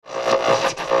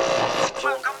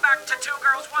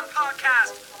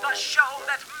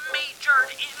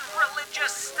in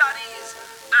religious studies,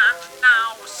 and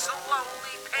now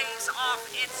slowly pays off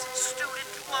its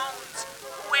student loans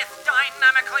with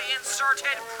dynamically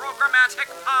inserted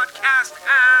programmatic podcast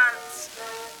ads.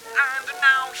 And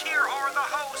now here are the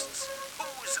hosts,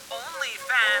 whose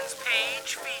OnlyFans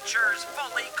page features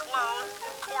fully clothed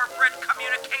corporate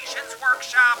communications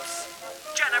workshops,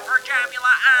 Jennifer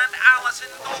Jamula and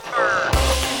Allison Goldberg.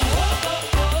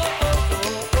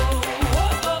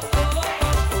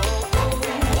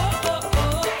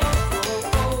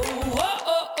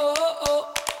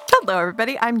 Hello,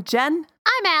 everybody. I'm Jen.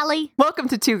 I'm Allie. Welcome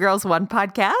to Two Girls, One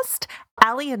Podcast.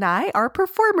 Allie and I are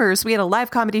performers. We had a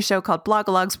live comedy show called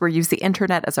Blogalogs where we use the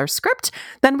internet as our script.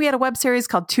 Then we had a web series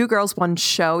called Two Girls, One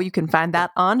Show. You can find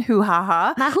that on Hoo Ha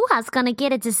Ha. My hoo-ha's gonna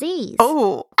get a disease.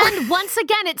 Oh. And once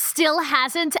again, it still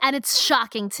hasn't, and it's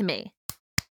shocking to me.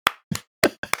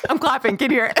 I'm clapping.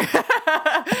 Can you hear it?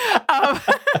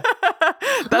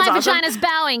 My vagina's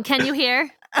bowing. Can you hear?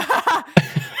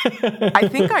 I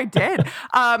think I did.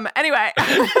 Anyway,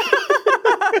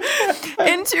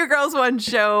 in Two Girls, One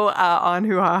Show on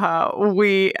Hoo Ha Ha,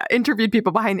 we interviewed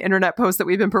people behind internet posts that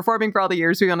we've been performing for all the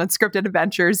years. We went on unscripted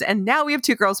adventures, and now we have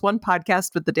Two Girls, One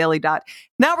Podcast with the Daily Dot.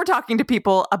 Now we're talking to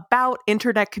people about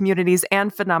internet communities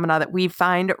and phenomena that we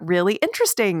find really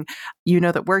interesting. You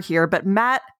know that we're here, but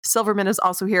Matt Silverman is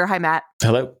also here. Hi, Matt.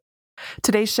 Hello.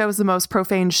 Today's show is the most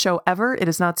profane show ever. It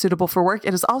is not suitable for work.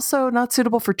 It is also not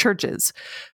suitable for churches,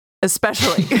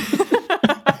 especially.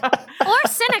 Or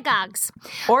synagogues.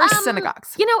 Or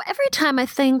synagogues. You know, every time I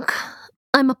think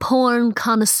I'm a porn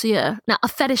connoisseur, now a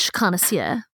fetish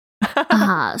connoisseur,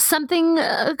 something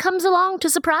comes along to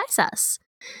surprise us.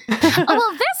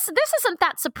 Well, this isn't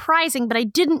that surprising, but I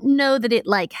didn't know that it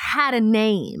had a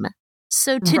name.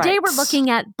 So today we're looking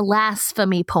at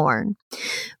blasphemy porn,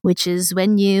 which is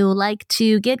when you like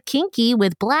to get kinky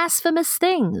with blasphemous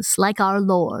things like our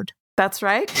Lord. That's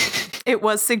right. It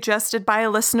was suggested by a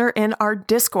listener in our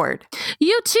Discord.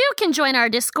 You too can join our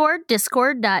Discord,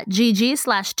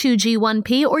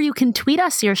 discord.gg/2G1P, or you can tweet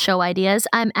us your show ideas.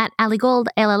 I'm at Allie Gold,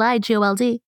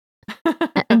 ALLIGOLD.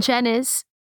 And Jen is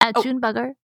at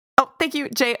Junebugger. Oh, thank you.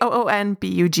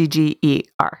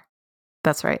 JOONBUGGER.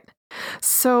 That's right.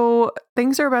 So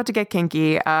things are about to get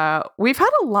kinky. We've had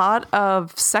a lot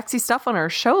of sexy stuff on our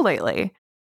show lately.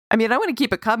 I mean, I want to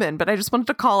keep it coming, but I just wanted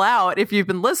to call out, if you've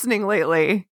been listening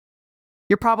lately,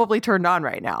 you're probably turned on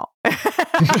right now.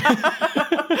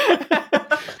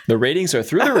 The ratings are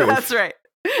through the roof. That's right.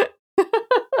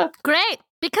 Great.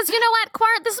 Because you know what?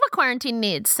 This is what quarantine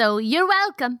needs. So you're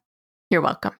welcome. You're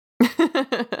welcome.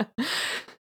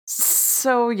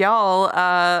 So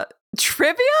y'all,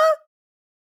 trivia?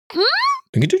 We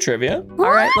can do trivia.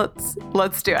 All right,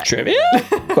 let's do it. Trivia?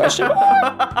 Question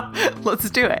mark? Let's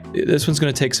do it. This one's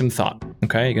going to take some thought,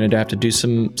 okay? You're going to have to do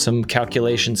some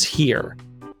calculations here.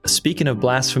 Speaking of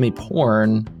blasphemy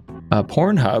porn,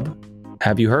 Pornhub,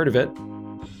 have you heard of it?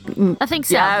 I think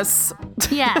so. Yes.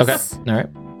 Yes. Okay, all right.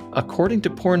 According to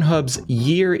Pornhub's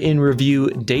year in review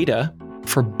data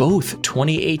for both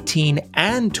 2018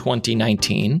 and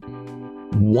 2019,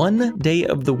 one day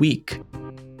of the week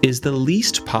is the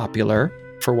least popular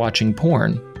for watching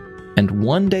porn, and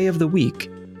one day of the week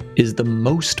is the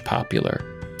most popular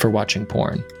for watching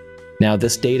porn. Now,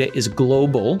 this data is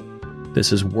global.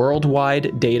 This is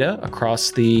worldwide data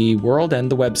across the world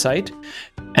and the website.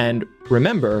 And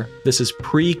remember, this is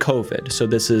pre-COVID. So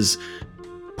this is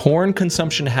porn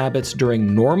consumption habits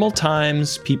during normal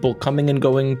times, people coming and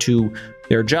going to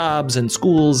their jobs and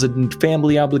schools and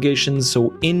family obligations.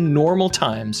 So in normal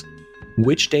times,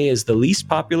 which day is the least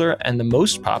popular and the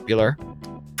most popular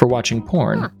for watching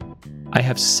porn? I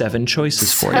have 7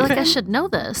 choices for I feel you. like I should know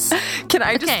this. Can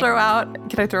I throw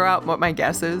out what my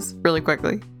guess is really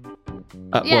quickly?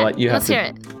 Well, you have let's hear to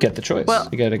it. get the choice. Well,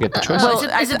 you got to get the choice.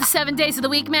 Is it the 7 days of the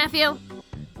week, Matthew?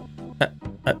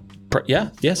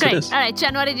 Yes, Great. it is. All right,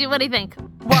 Jen, what do you think?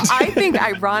 Well, I think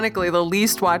ironically the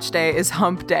least watched day is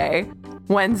Hump Day,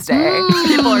 Wednesday.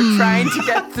 People are trying to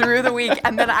get through the week,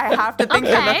 and then I have to think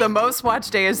that the most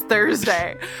watched day is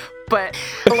Thursday. But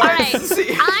let's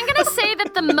see. I'm going to say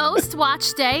that the most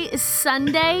watched day is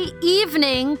Sunday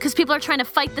evening because people are trying to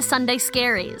fight the Sunday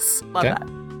scaries. Love that.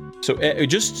 So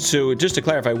just to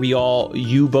clarify,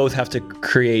 you both have to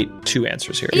create 2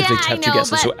 answers here. You have to have 2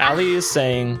 guesses. So Allie is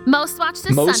saying most watched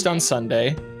is most Sunday. on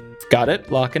Sunday. Got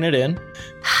it. Locking it in.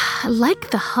 I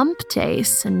like the hump day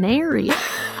scenario.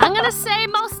 I'm going to say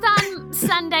most on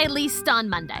Sunday, least on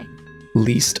Monday.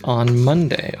 Least on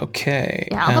Monday. Okay.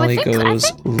 Yeah, although Allie I goes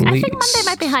think least. Monday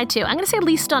might be high too. I'm going to say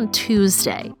least on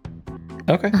Tuesday.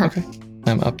 Okay. Okay.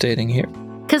 I'm updating here.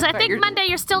 Because I But think you're- Monday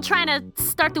you're still trying to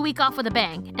start the week off with a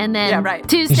bang, and then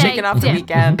Tuesday Shaking off the dip.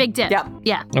 weekend. Big dip. Yep.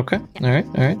 Yeah. Okay. All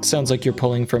right. Sounds like you're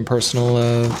pulling from personal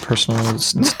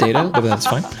data, but that's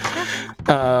fine.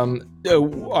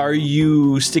 Are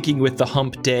you sticking with the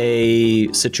hump day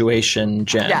situation,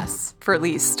 Jen? Yes, for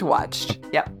least watched.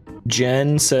 Yep.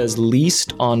 Jen says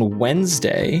least on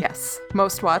Wednesday, Yes.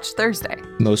 Most watched Thursday.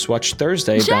 most watched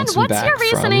Thursday, Jen, bouncing what's back your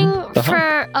reasoning from the hump.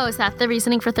 for? Oh, is that the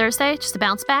reasoning for Thursday? Just a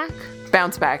bounce back?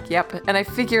 Bounce back, yep. And I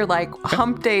figure like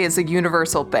hump day is a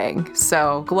universal thing.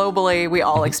 So globally, we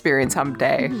all experience hump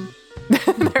day.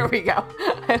 There we go.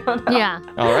 I don't know. Yeah.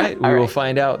 All right, we All will right.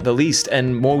 find out the least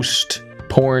and most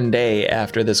porn day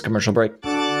after this commercial break.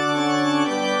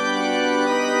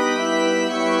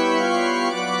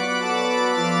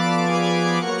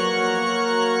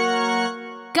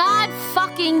 God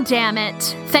fucking damn it.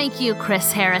 Thank you,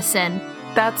 Chris Harrison.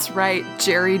 That's right,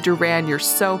 Jerry Duran. You're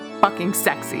so fucking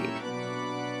sexy.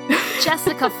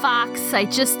 Jessica Fox, I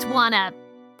just want to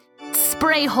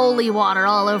spray holy water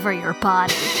all over your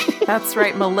body. That's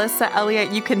right, Melissa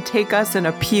Elliott. You can take us in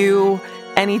a pew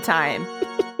anytime.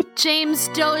 James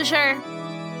Dozier,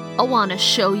 I want to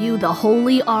show you the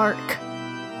holy ark.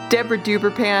 Deborah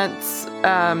Duberpants,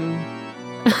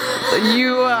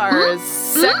 you are as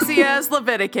sexy as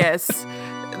Leviticus.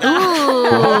 Ooh.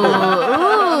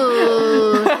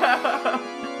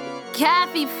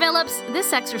 Kathy Phillips,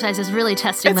 this exercise is really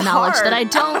testing the It's knowledge hard. that I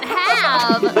don't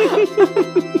have.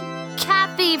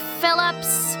 Kathy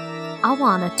Phillips, I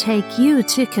want to take you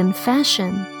to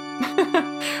confession.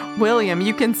 William,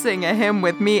 you can sing a hymn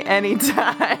with me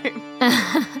anytime.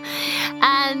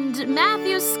 And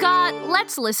Matthew Scott,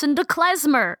 let's listen to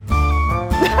klezmer.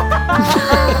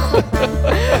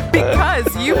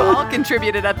 Because you've all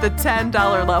contributed at the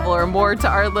 $10 level or more to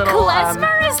our little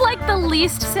Klezmer is like the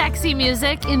least sexy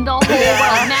music in the whole world.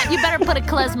 Matt, you better put a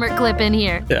klezmer clip in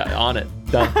here. Yeah, on it.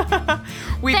 Done.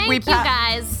 Thank you,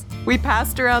 guys. We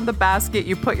passed around the basket.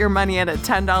 You put your money in at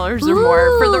 $10 or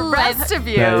more for the Ooh, rest of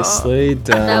you. Nicely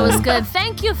done. That was good.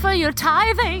 Thank you for your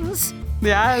tithings.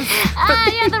 Yes.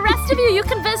 Yeah, the rest of you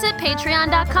can visit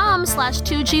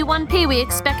patreon.com/2G1P. We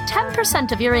expect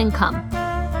 10% of your income.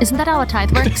 Isn't that how a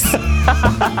tithe works?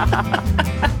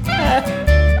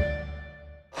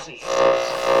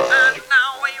 And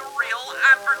now a real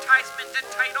advertisement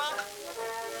entitled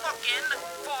Looking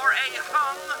for a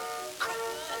Hung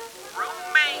Cool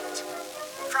Roommate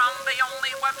from the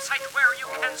only website where you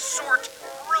can sort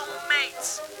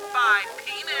roommates by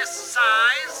penis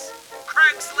size,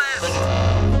 Craigslist.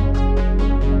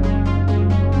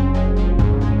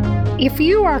 If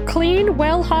you are clean,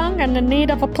 well hung, and in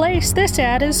need of a place, this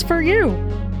ad is for you.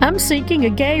 I'm seeking a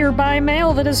gay or bi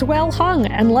male that is well hung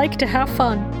and like to have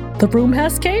fun. The room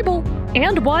has cable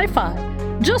and Wi-Fi.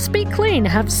 Just be clean,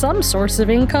 have some source of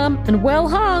income, and well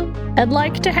hung, and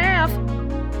like to have.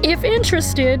 If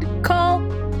interested, call.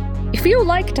 If you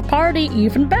like to party,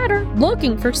 even better.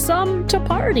 Looking for some to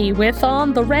party with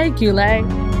on the regular.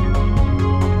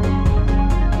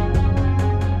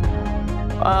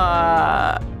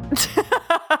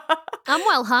 I'm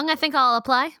well hung. I think I'll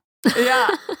apply. Yeah.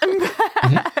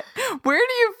 Where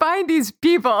do you find these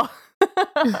people?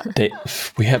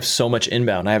 We have so much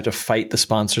inbound. I have to fight the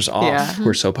sponsors off. Yeah.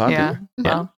 We're so popular. Yeah.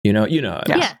 Well. You know.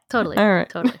 Yeah, totally. All right.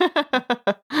 Totally.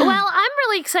 Well, I'm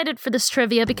really excited for this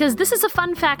trivia because this is a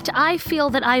fun fact I feel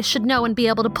that I should know and be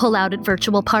able to pull out at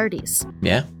virtual parties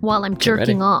Yeah. while I'm ready.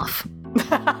 jerking off.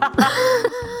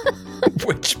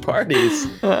 Which parties?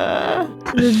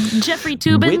 Jeffrey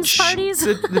Toobin's Which- parties.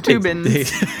 The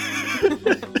Tubins.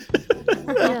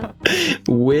 Yeah.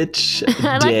 Which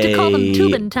I like to call them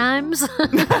Toobin times.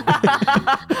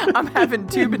 I'm having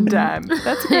Tubin time.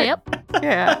 That's great. Yep.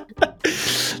 Yeah.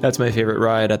 That's my favorite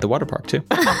ride at the water park too.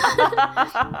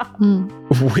 Hmm.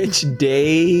 Which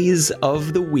days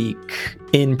of the week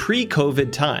in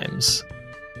pre-COVID times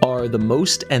are the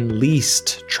most and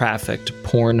least trafficked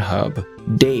Pornhub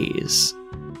days?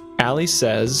 Allie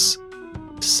says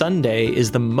Sunday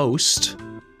is the most,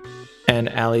 and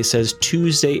Allie says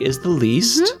Tuesday is the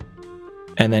least.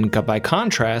 And then by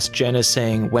contrast, Jen is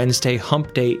saying Wednesday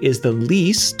hump day is the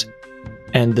least,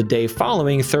 and the day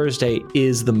following, Thursday,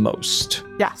 is the most.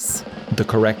 Yes. The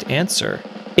correct answer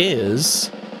is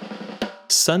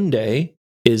Sunday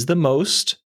is the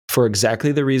most for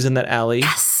exactly the reason that Allie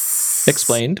Yes.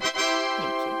 explained.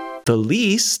 The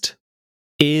least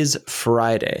is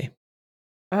Friday.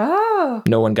 Oh.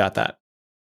 No one got that.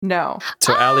 No.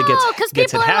 So Allie because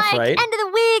gets it people are half like, right. end of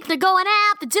the week, they're going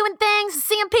out, they're doing things,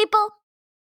 seeing people.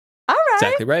 All right.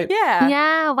 Exactly right. Yeah.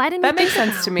 Yeah, why didn't That we makes think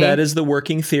of sense to that? me. That is the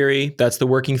working theory. That's the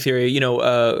working theory. You know,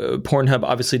 Pornhub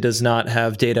obviously does not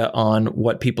have data on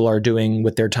what people are doing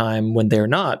with their time when they're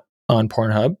not on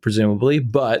Pornhub, presumably.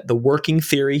 But the working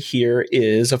theory here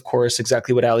is, of course,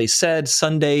 exactly what Ali said.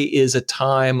 Sunday is a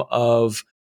time of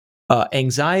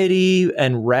anxiety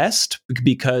and rest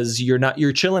because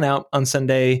you're chilling out on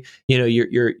Sunday. You know,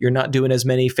 you're not doing as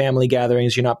many family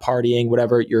gatherings. You're not partying,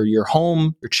 whatever. You're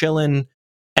home. You're chilling.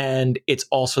 And it's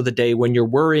also the day when you're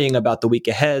worrying about the week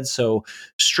ahead. So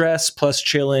stress plus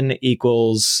chillin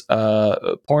equals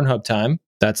Pornhub time.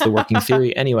 That's the working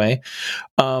theory anyway.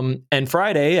 And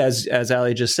Friday, as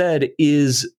Ali just said,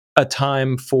 is a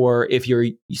time for, if you're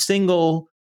single,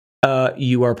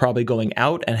 you are probably going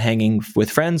out and hanging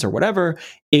with friends or whatever.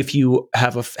 If you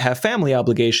have family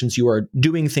obligations, you are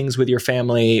doing things with your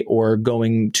family or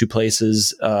going to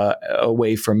places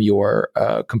away from your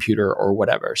computer or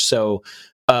whatever. So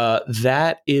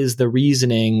that is the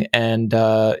reasoning, and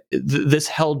this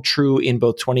held true in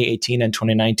both 2018 and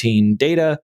 2019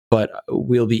 data, but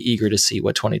we'll be eager to see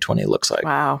what 2020 looks like.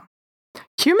 Wow.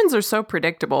 Humans are so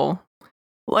predictable.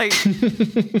 Like,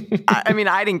 I mean,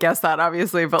 I didn't guess that,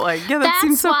 obviously, but like, yeah, that That's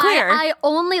seems so why clear. I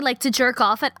only like to jerk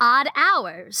off at odd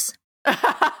hours.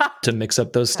 To mix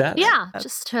up those stats. Yeah,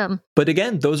 just But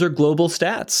again, those are global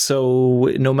stats. So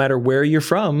no matter where you're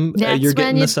from, That's you're getting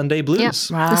when the you- Sunday blues.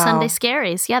 Yep. Wow. the Sunday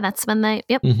scaries. Yeah, that's when they.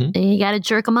 Yep, Mhm. you got to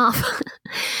jerk them off.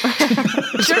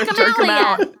 jerk them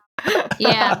out.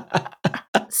 Yeah.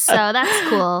 So that's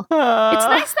cool. It's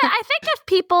nice that I think if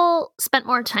people spent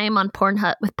more time on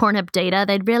Pornhub with Pornhub data,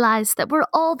 they'd realize that we're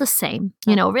all the same.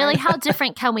 You know, really, how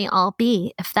different can we all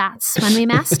be if that's when we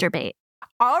masturbate?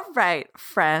 All right,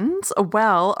 friends.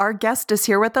 Well, our guest is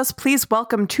here with us. Please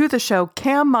welcome to the show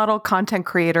cam model, content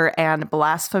creator, and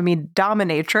blasphemy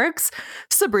dominatrix,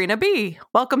 Sabrina B.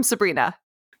 Welcome, Sabrina.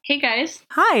 Hey guys.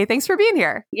 Hi, thanks for being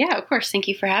here. Yeah, of course. Thank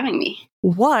you for having me.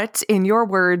 What, in your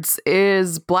words,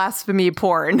 is blasphemy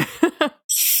porn?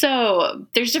 So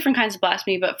there's different kinds of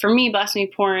blasphemy, but for me,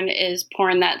 blasphemy porn is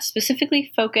porn that's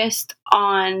specifically focused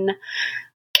on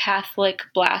Catholic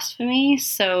blasphemy.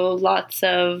 So lots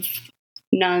of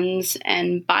nuns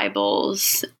and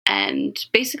Bibles and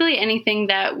basically anything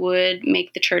that would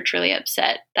make the church really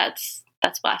upset. That's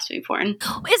blasphemy porn. Is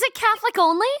it Catholic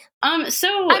only?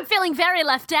 So I'm feeling very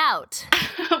left out.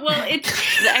 well,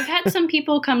 I've had some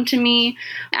people come to me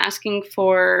asking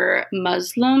for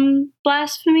Muslim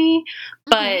blasphemy,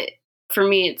 but for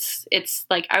me, it's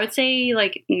like, I would say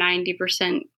like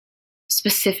 90%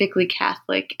 specifically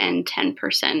Catholic and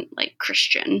 10% like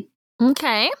Christian.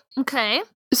 Okay.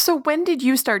 So when did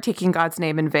you start taking God's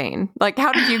name in vain? Like,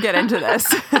 how did you get into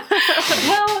this?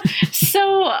 Well,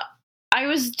 so I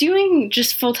was doing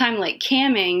just full-time like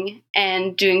camming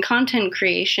and doing content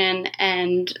creation,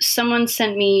 and someone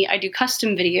sent me, I do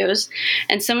custom videos,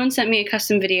 and someone sent me a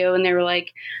custom video and they were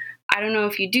like, I don't know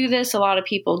if you do this, a lot of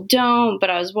people don't, but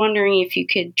I was wondering if you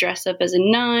could dress up as a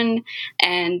nun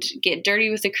and get dirty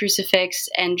with a crucifix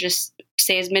and just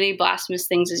say as many blasphemous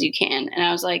things as you can. And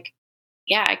I was like,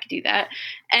 yeah, I could do that.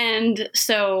 And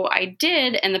so I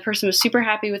did, and the person was super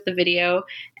happy with the video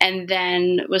and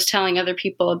then was telling other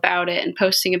people about it and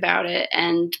posting about it.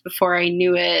 And before I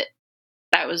knew it,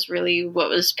 that was really what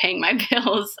was paying my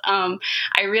bills.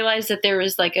 I realized that there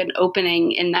was like an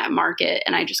opening in that market,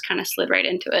 and I just kind of slid right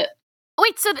into it.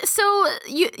 Wait, so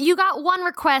you got one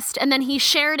request and then he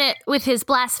shared it with his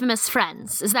blasphemous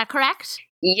friends. Is that correct?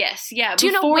 Yes, yeah. Do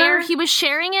you know where he was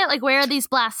sharing it? Like, where are these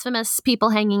blasphemous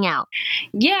people hanging out?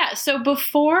 Yeah, so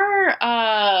before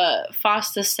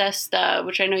Fosta Sesta,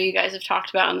 which I know you guys have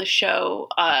talked about on the show,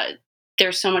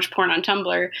 there's so much porn on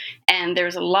Tumblr, and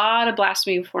there's a lot of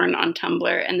blasphemy porn on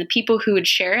Tumblr, and the people who would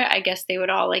share it, I guess they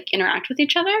would all like interact with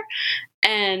each other,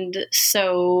 and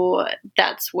so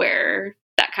that's where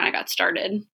that kind of got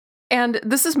started. And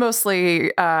this is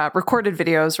mostly recorded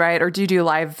videos, right? Or do you do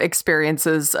live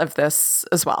experiences of this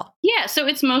as well? Yeah, so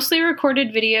it's mostly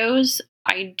recorded videos.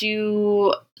 I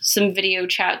do some video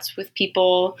chats with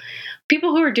people. People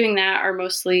who are doing that are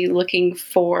mostly looking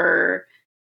for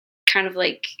kind of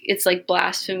like, it's like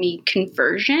blasphemy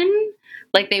conversion.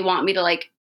 Like they want me to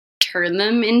like turn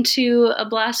them into a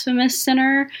blasphemous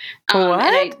sinner.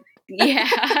 What? Yeah.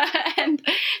 And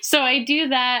so I do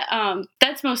that.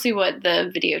 That's mostly what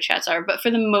the video chats are. But for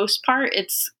the most part,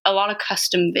 it's a lot of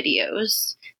custom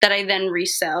videos that I then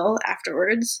resell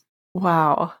afterwards.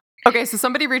 Wow. Okay, so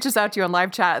somebody reaches out to you on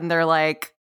live chat and they're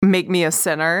like, make me a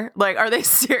sinner? Like, are they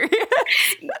serious?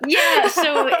 Yeah,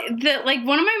 so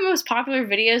one of my most popular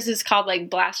videos is called like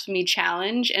Blasphemy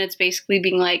Challenge, and it's basically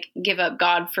being like, give up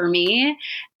God for me.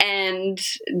 And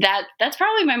that's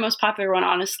probably my most popular one,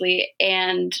 honestly.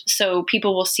 And so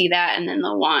people will see that and then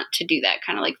they'll want to do that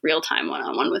kind of like real time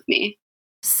one-on-one with me.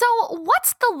 So,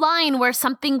 what's the line where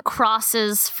something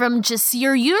crosses from just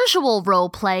your usual role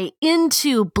play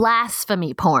into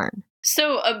blasphemy porn?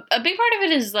 So a big part of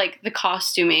it is like the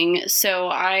costuming. So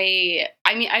I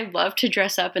mean, I love to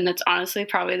dress up, and that's honestly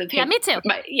probably the Yeah, me too.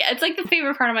 It's like the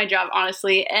favorite part of my job,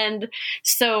 honestly. And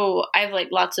so I have like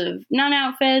lots of nun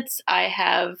outfits. I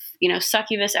have,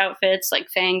 succubus outfits like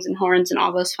fangs and horns and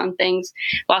all those fun things.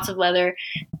 Lots of leather.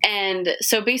 And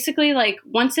so basically, like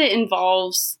once it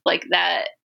involves like that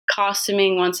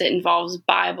costuming, once it involves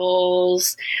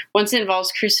Bibles, once it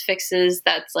involves crucifixes,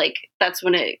 that's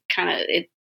when it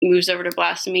moves over to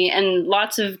blasphemy, and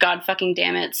lots of God fucking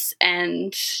damn it's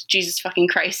and Jesus fucking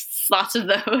Christs, lots of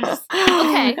those.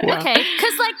 Okay.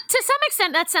 Because like to some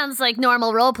extent that sounds like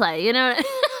normal role play, Yeah.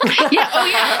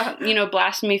 Oh yeah.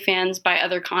 Blasphemy fans buy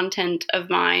other content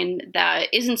of mine that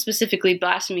isn't specifically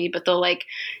blasphemy, but they'll like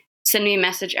send me a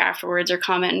message afterwards or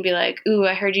comment and be like, ooh,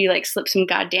 I heard you like slip some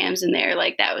goddams in there.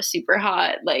 Like that was super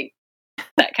hot. Like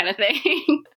that kind of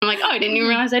thing. I'm like, oh, I didn't even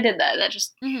realize I did that. That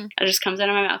just comes out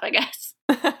of my mouth, I guess.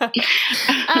 So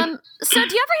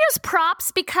do you ever use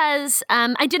props? Because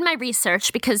I did my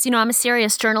research because, I'm a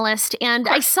serious journalist, and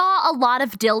I saw a lot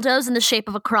of dildos in the shape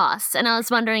of a cross, and I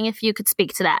was wondering if you could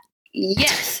speak to that.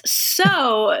 Yes.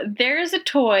 So there's a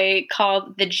toy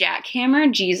called the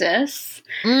Jackhammer Jesus,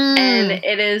 and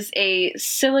it is a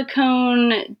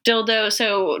silicone dildo.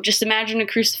 So just imagine a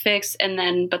crucifix,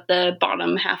 but the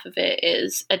bottom half of it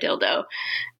is a dildo.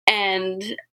 And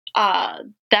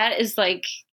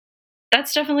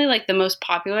that's definitely like the most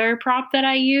popular prop that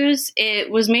I use.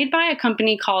 It was made by a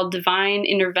company called Divine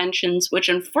Interventions, which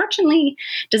unfortunately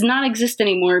does not exist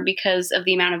anymore because of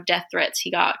the amount of death threats he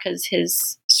got, because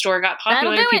his store got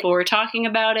popular. People were talking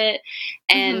about it.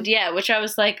 And which I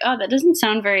was like, oh, that doesn't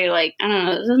sound very like, I don't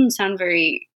know, it doesn't sound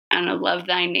very, I don't know, love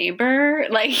thy neighbor,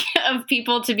 like of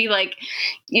people to be like,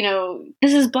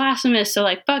 this is blasphemous. So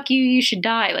like, fuck you, you should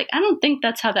die. Like, I don't think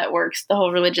that's how that works, the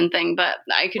whole religion thing, but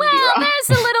I could be wrong.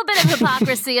 There's a little bit of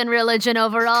hypocrisy in religion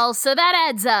overall, so that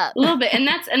adds up. A little bit. And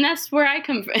that's where I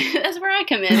come from. That's where I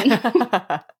come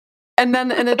in. And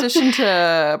then in addition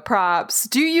to props,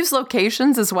 do you use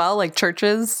locations as well, like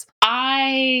churches?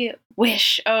 I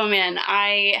wish. Oh man,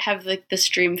 I have like this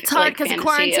dream. It's hard because of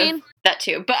quarantine. That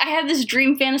too. But I have this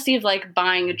dream fantasy of like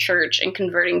buying a church and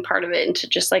converting part of it into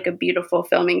just like a beautiful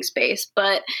filming space.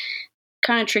 But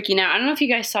kind of tricky now. I don't know if you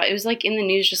guys saw, it was like in the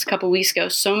news just a couple weeks ago.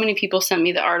 So many people sent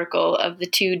me the article of the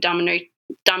two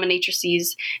dominatrices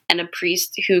and a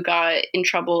priest who got in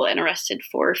trouble and arrested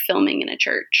for filming in a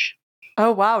church.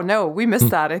 Oh, wow. No, we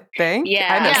missed that, I think.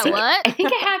 Yeah. What? I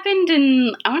think it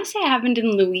happened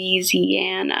in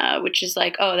Louisiana, which is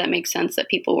like, oh, that makes sense that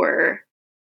people were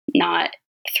not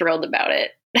thrilled about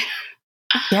it.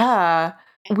 Yeah.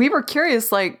 We were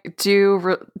curious, like,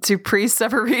 do priests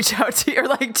ever reach out to you? Or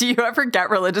like, do you ever get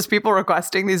religious people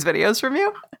requesting these videos from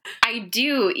you? I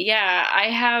do. Yeah. I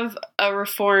have a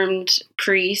Reformed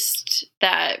priest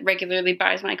that regularly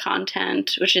buys my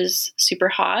content, which is super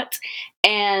hot.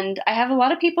 And I have a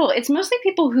lot of people, it's mostly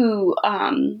people who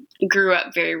grew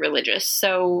up very religious.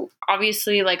 So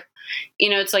obviously, like,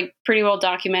 it's like pretty well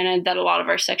documented that a lot of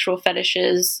our sexual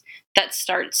fetishes, that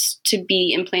starts to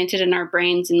be implanted in our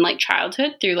brains in like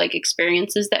childhood through like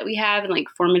experiences that we have and like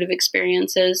formative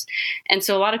experiences. And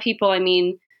so a lot of people, I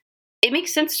mean, it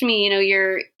makes sense to me,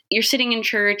 you're sitting in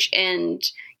church and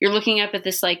you're looking up at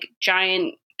this like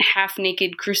giant half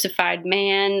naked crucified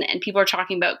man, and people are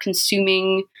talking about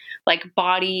consuming like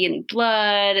body and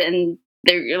blood, and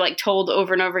you're like told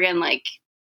over and over again, like,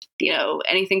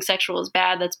 anything sexual is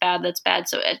bad, that's bad, that's bad.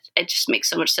 So it just makes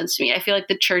so much sense to me. I feel like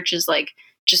the church is like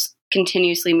just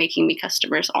continuously making me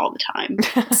customers all the time.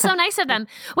 So nice of them.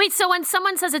 Wait, so when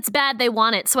someone says it's bad, they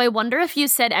want it. So I wonder if you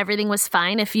said everything was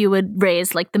fine, if you would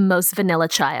raise like the most vanilla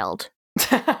child.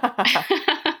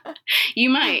 You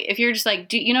might, if you're just like,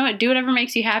 do whatever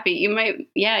makes you happy. You might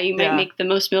make the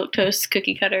most milquetoast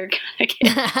cookie cutter kind of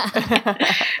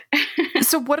kid.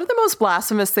 So what are the most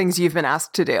blasphemous things you've been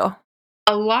asked to do?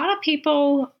 A lot of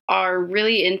people are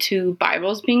really into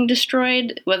Bibles being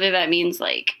destroyed, whether that means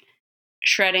like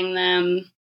shredding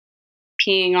them,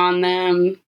 peeing on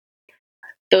them,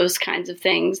 those kinds of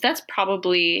things. That's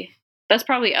probably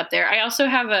up there. I also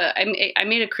have I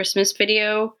made a Christmas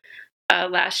video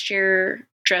last year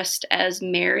dressed as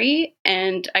Mary,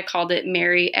 and I called it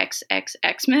Mary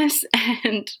XXXmas,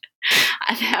 and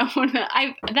that one,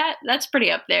 that's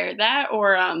pretty up there. That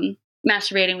or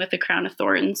masturbating with a crown of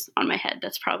thorns on my head.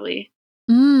 That's probably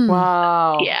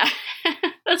Wow. yeah.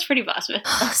 That's pretty blasphemous.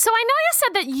 So I know you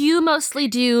said that you mostly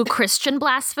do Christian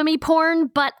blasphemy porn,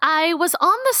 but I was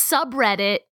on the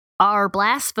subreddit r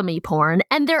blasphemy porn,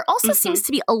 and there also seems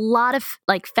to be a lot of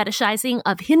like fetishizing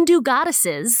of Hindu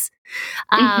goddesses.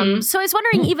 So I was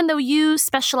wondering, even though you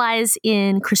specialize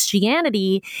in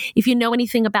Christianity, if you know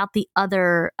anything about the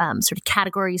other sort of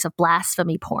categories of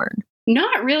blasphemy porn.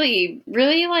 Not really.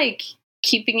 Really, like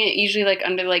keeping it usually like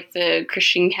under like the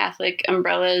Christian Catholic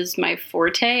umbrella is my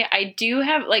forte. I do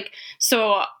have like,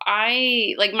 so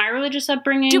I like my religious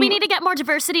upbringing. Do we need to get more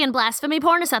diversity in blasphemy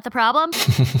porn? Is that the problem?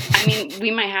 I mean, we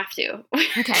might have to.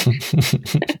 Okay.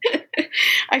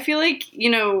 I feel like, you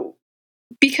know,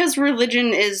 because religion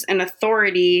is an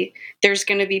authority, there's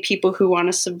going to be people who want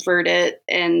to subvert it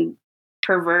and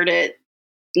pervert it,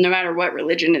 no matter what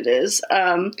religion it is.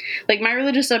 Like my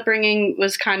religious upbringing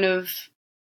was kind of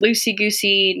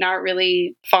loosey-goosey, not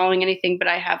really following anything, but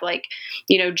I have like,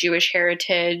 you know, Jewish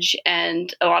heritage,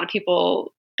 and a lot of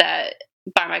people that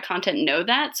buy my content know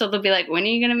that. So they'll be like, when are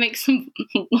you going to make some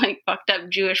like fucked up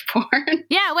Jewish porn?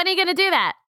 Yeah, when are you going to do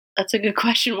that? That's a good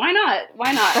question. Why not?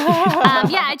 Why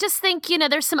not? Yeah, I just think, you know,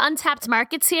 there's some untapped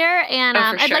markets here, and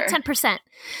I'd like 10%.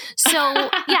 So,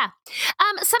 yeah.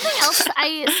 Something else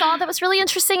I saw that was really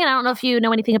interesting, and I don't know if you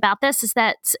know anything about this, is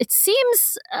that it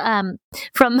seems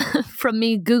from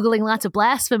me Googling lots of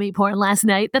blasphemy porn last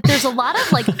night that there's a lot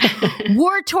of like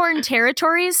war-torn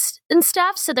territories and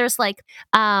stuff. So there's like,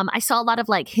 I saw a lot of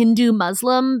like Hindu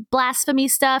Muslim blasphemy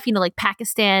stuff, you know, like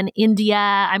Pakistan, India.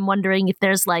 I'm wondering if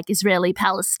there's like Israeli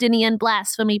Palestinian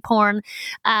blasphemy porn.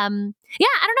 Yeah,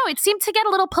 I don't know. It seemed to get a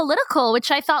little political,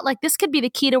 which I thought like this could be the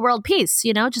key to world peace.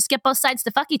 You know, just get both sides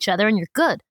to fuck each other and you're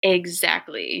good.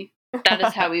 Exactly.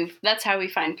 That's how we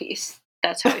find peace.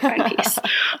 That's how we find peace.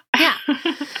 Yeah.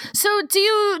 So do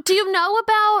you know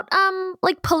about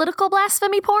like political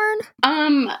blasphemy porn?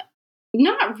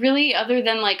 Not really, other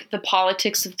than like the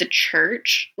politics of the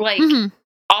church. Like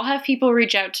I'll have people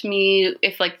reach out to me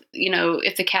if like, you know,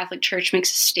 if the Catholic Church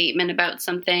makes a statement about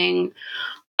something.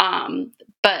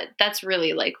 But that's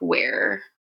really like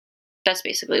that's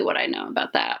basically what I know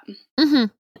about that.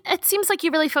 It seems like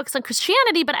you really focus on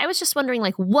Christianity, but I was just wondering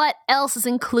like what else is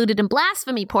included in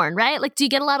blasphemy porn, right? Like, do you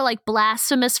get a lot of like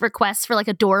blasphemous requests for like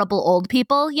adorable old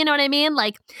people? You know what I mean?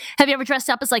 Like, have you ever dressed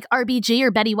up as like RBG or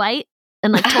Betty White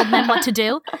and like told men what to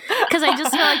do? Because I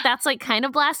just feel like that's like kind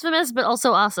of blasphemous, but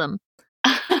also awesome.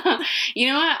 You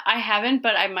know what? I haven't,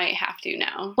 but I might have to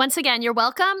now. Once again, you're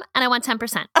welcome, and I want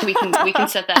 10%. We can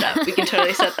set that up. We can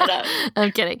totally set that up.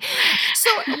 I'm kidding. So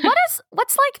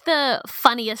what's like the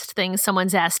funniest thing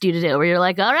someone's asked you to do where you're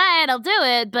like, all right, I'll do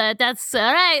it, but that's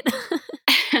all right.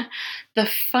 The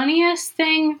funniest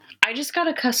thing, I just got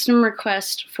a custom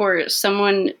request for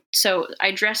someone. So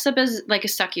I dressed up as like a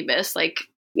succubus, like,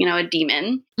 you know, a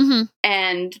demon.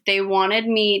 And they wanted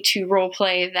me to role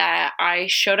play that I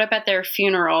showed up at their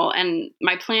funeral, and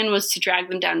my plan was to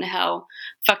drag them down to hell,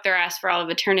 fuck their ass for all of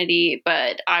eternity.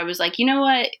 But I was like, you know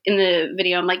what? In the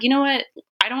video, I'm like, you know what?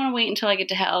 I don't want to wait until I get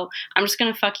to hell. I'm just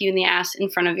going to fuck you in the ass in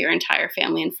front of your entire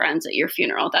family and friends at your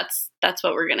funeral. That's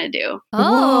what we're going to do.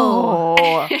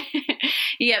 Oh.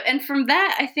 Yeah. And from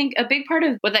that, I think a big part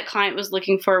of what that client was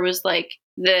looking for was like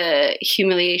the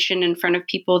humiliation in front of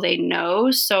people they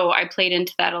know. So I played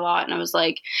into that a lot, and I was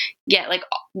like, yeah,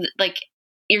 like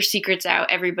your secret's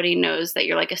out. Everybody knows that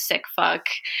you're like a sick fuck.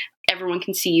 Everyone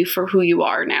can see you for who you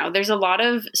are now. There's a lot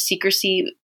of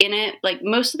secrecy in it. Like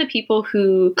most of the people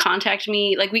who contact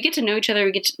me, like we get to know each other.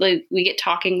 We get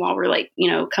talking while we're like,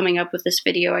 you know, coming up with this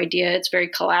video idea. It's very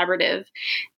collaborative,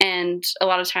 and a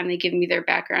lot of time they give me their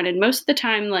background, and most of the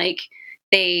time, like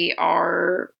the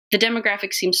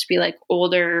demographic seems to be like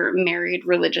older married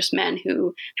religious men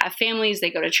who have families. They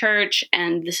go to church,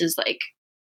 and this is like,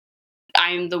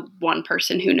 I'm the one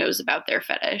person who knows about their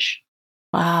fetish.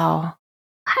 Wow.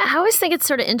 I always think it's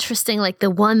sort of interesting, like the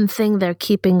one thing they're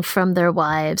keeping from their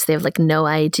wives, they have like no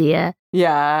idea.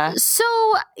 Yeah. So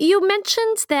you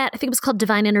mentioned that I think it was called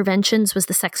Divine Interventions was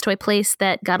the sex toy place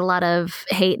that got a lot of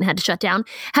hate and had to shut down.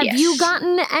 Have you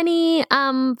gotten any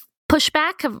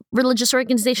pushback? Have religious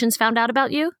organizations found out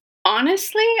about you?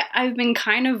 Honestly, I've been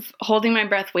kind of holding my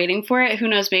breath waiting for it. Who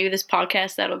knows, maybe this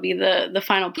podcast, that'll be the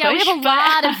final push. Yeah, we have a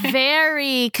lot of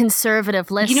very conservative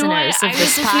listeners. You know what? I was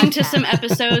this listening to podcast. some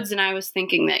episodes, and I was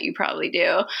thinking that you probably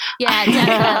do. Yeah,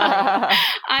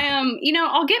 definitely. You know,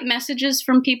 I'll get messages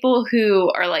from people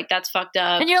who are like, that's fucked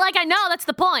up. And you're like, I know, that's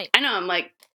the point. I know, I'm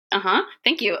like,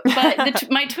 Thank you. But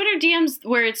my Twitter DMs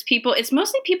where it's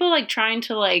mostly people like trying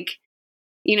to like,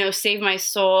 save my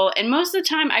soul. And most of the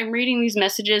time I'm reading these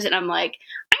messages and I'm like,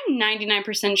 I'm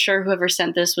 99% sure whoever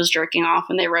sent this was jerking off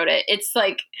when they wrote it. It's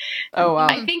like, Oh, wow.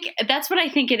 I think that's what I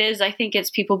think it is. I think it's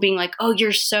people being like, oh,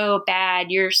 you're so bad.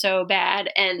 You're so bad.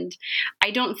 And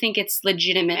I don't think it's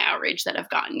legitimate outrage that I've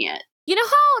gotten yet. You know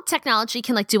how technology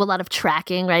can like do a lot of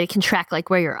tracking, right? It can track like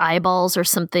where your eyeballs or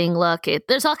something look.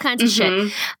 There's all kinds of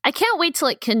shit. I can't wait till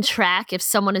it can track if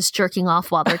someone is jerking off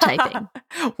while they're typing.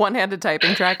 One-handed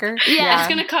typing tracker. Yeah.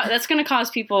 That's gonna cause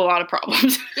people a lot of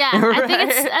problems. Yeah,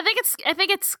 I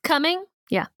think it's coming.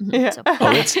 Yeah. Yeah. So-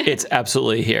 Oh, it's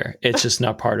absolutely here. It's just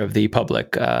not part of the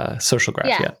public social graph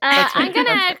yet. I'm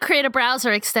gonna create a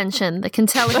browser extension that can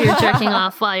tell if you're jerking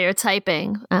off while you're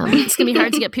typing. It's gonna be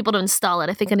hard to get people to install it.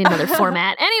 I think I need another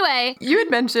format. Anyway, You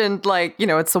had mentioned like,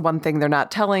 it's the one thing they're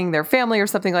not telling their family or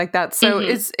something like that. So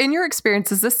in your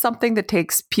experience, is this something that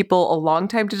takes people a long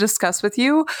time to discuss with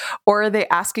you, or are they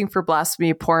asking for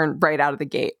blasphemy porn right out of the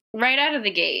gate? Right out of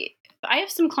the gate. I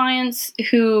have some clients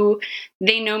who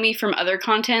they know me from other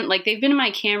content. Like they've been in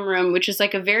my cam room, which is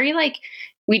like a very like,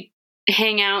 we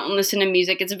hang out and listen to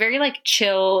music. It's a very like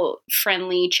chill,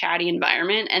 friendly, chatty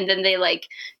environment. And then they like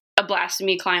a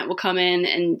blasphemy client will come in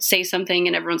and say something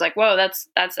and everyone's like, whoa,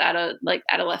 that's out of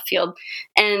left field.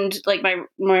 And like my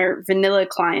more vanilla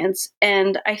clients.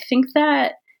 And I think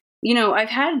that, I've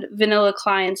had vanilla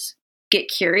clients get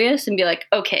curious and be like,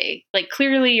 okay, like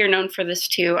clearly you're known for this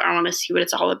too. I want to see what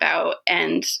it's all about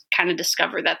and kind of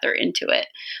discover that they're into it.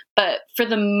 But for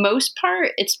the most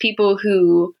part, it's people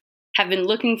who have been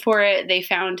looking for it. They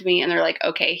found me and they're like,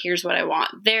 okay, here's what I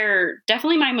want. They're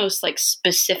definitely my most like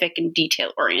specific and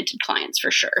detail oriented clients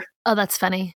for sure. oh, that's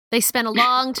funny. They spent a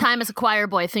long time as a choir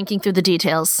boy thinking through the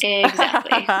details.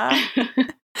 Exactly.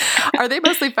 Are they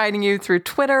mostly finding you through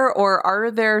Twitter, or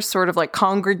are there sort of like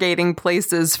congregating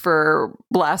places for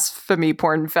blasphemy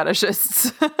porn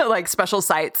fetishists, like special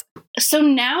sites? So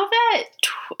now that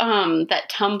that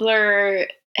Tumblr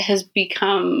has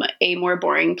become a more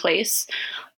boring place,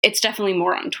 it's definitely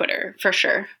more on Twitter for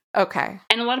sure. Okay.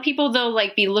 And a lot of people they'll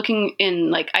like be looking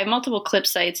in like I have multiple clip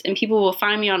sites, and people will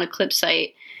find me on a clip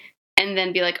site and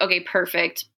then be like, okay,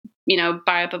 perfect.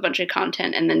 Buy up a bunch of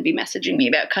content and then be messaging me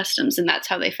about customs. And that's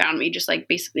how they found me, just like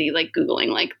basically like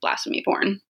Googling like blasphemy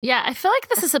porn. Yeah, I feel like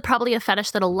this is probably a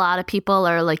fetish that a lot of people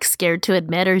are like scared to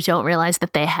admit or don't realize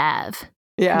that they have.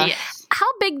 Yeah. Yes. How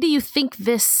big do you think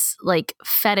this like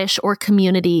fetish or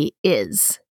community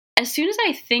is? As soon as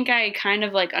I think I kind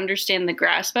of like understand the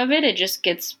grasp of it, it just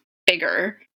gets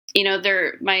bigger.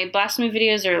 My blasphemy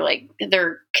videos are like,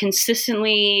 they're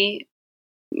consistently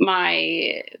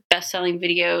my best-selling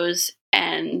videos,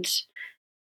 and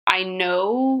I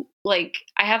know like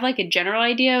I have like a general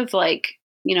idea of like,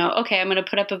 okay, I'm going to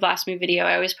put up a blasphemy video.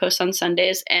 I always post on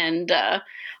Sundays, and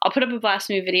I'll put up a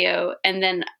blasphemy video, and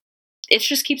then it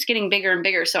just keeps getting bigger and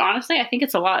bigger. So honestly, I think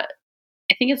it's a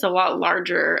lot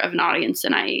larger of an audience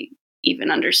than I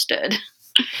even understood.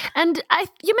 And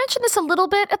you mentioned this a little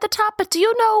bit at the top, but do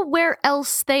you know where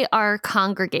else they are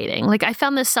congregating? Like I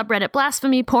found this subreddit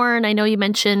blasphemy porn. I know you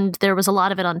mentioned there was a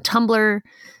lot of it on Tumblr.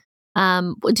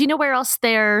 Do you know where else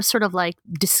they're sort of like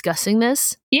discussing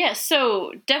this? Yeah,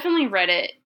 so definitely Reddit,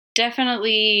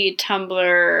 definitely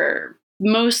Tumblr,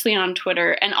 mostly on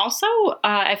Twitter, and also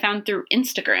I found through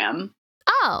Instagram.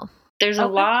 Oh. There's a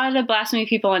lot of blasphemy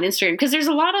people on Instagram because there's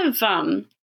a lot of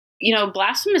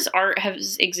blasphemous art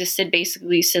has existed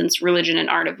basically since religion and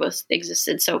art have both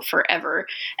existed, so forever.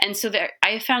 And so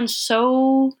I found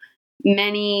so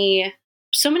many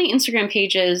Instagram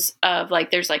pages of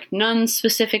like, there's like nun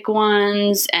specific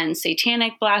ones and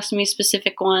satanic blasphemy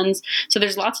specific ones. So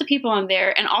there's lots of people on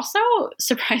there. And also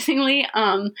surprisingly,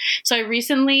 so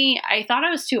I thought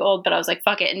I was too old, but I was like,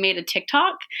 fuck it, and made a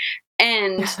TikTok.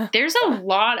 And there's a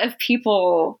lot of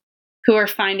people who are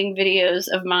finding videos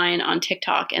of mine on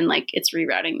TikTok and like it's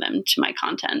rerouting them to my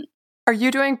content. Are you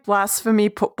doing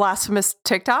blasphemous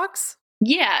TikToks?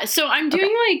 Yeah, so I'm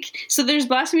doing so there's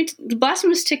blasphemous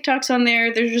TikToks on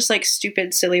there. There's just like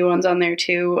stupid, silly ones on there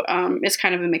too. It's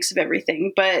kind of a mix of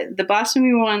everything. But the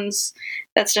blasphemy ones,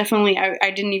 that's definitely,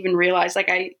 I didn't even realize, like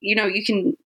you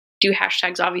can do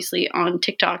hashtags obviously on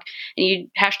TikTok and you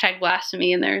hashtag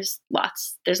blasphemy and there's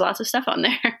lots of stuff on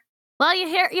there. Well, you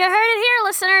heard it here,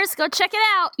 listeners. Go check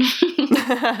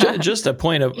it out. Just a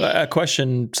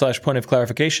question / point of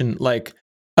clarification, like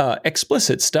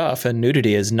explicit stuff and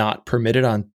nudity is not permitted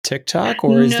on TikTok,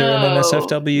 or is there an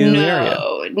NSFW area?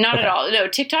 No, not at all. No,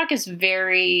 TikTok is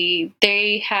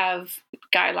they have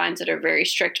guidelines that are very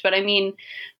strict, but I mean,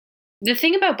 the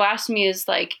thing about blasphemy is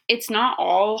like it's not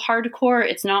all hardcore,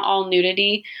 it's not all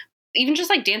nudity. Even just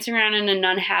like dancing around in a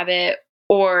nun habit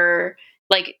or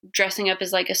like dressing up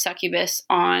as like a succubus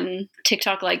on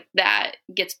TikTok, like that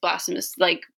gets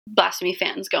blasphemy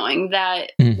fans going.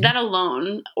 That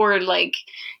alone, or like,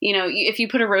 you know, if you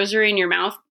put a rosary in your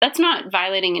mouth, that's not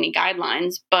violating any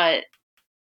guidelines, but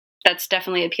that's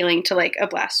definitely appealing to like a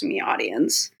blasphemy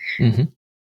audience. Mm-hmm.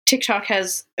 TikTok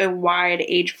has a wide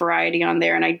age variety on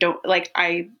there, and I don't like,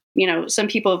 you know, some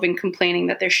people have been complaining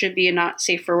that there should be a not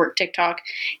safe for work TikTok.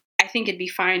 I think it'd be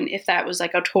fine if that was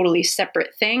like a totally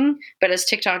separate thing, but as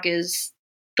TikTok is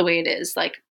the way it is,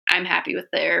 like I'm happy with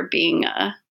there being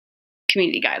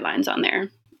community guidelines on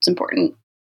there. It's important.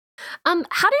 How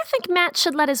do you think Matt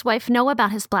should let his wife know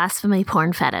about his blasphemy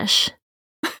porn fetish?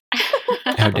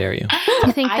 How dare you? Do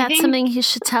you think that's something he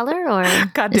should tell her, or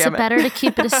is it better to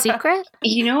keep it a secret?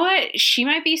 You know what? She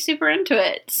might be super into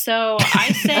it. So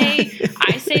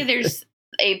I say there's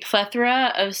a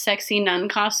plethora of sexy nun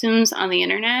costumes on the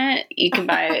internet. You can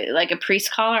buy like a priest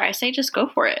collar. I say just go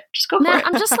for it. Just go for it.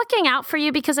 I'm just looking out for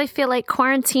you because I feel like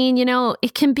quarantine, you know,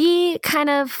 it can be kind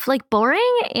of like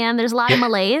boring and there's a lot of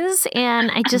malaise,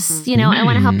 and I just, you know, I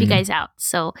want to help you guys out.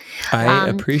 So I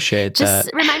appreciate that.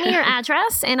 Just remind me your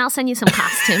address and I'll send you some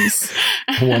costumes.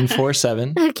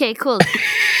 147. Okay, cool.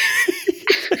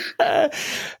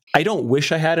 I don't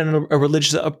wish I had a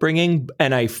religious upbringing,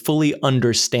 and I fully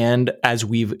understand, as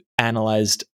we've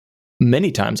analyzed many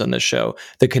times on this show,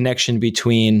 the connection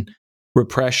between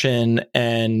repression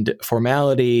and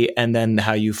formality, and then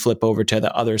how you flip over to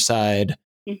the other side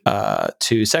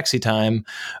to sexy time.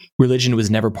 Religion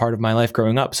was never part of my life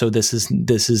growing up, so this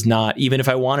is not, even if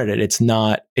I wanted it,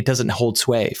 it doesn't hold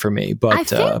sway for me. But I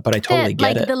totally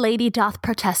get it. The lady doth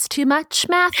protest too much,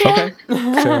 Matthew. Okay,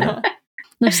 fair enough.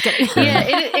 I'm just kidding. Yeah,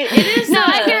 it is. No,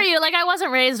 I hear you. Like, I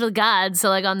wasn't raised with God, so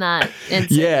like on that.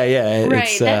 Yeah.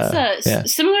 Right.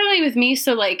 That's similarly with me.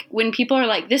 So like when people are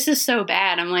like, "This is so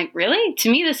bad," I'm like, "Really?" To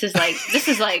me, this is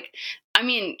like. I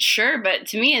mean, sure, but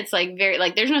to me, it's like very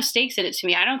like there's no stakes in it. To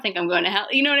me, I don't think I'm going to hell.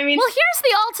 You know what I mean? Well, here's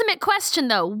the ultimate question,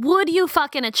 though: would you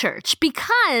fuck in a church?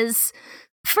 Because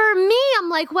for me, I'm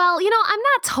like, well, you know, I'm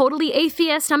not totally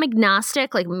atheist. I'm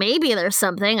agnostic. Like, maybe there's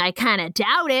something. I kind of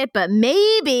doubt it, but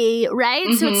maybe, right?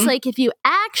 Mm-hmm. So it's like, if you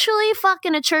actually fuck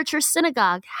in a church or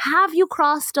synagogue, have you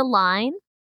crossed a line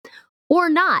or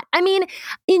not? I mean,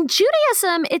 in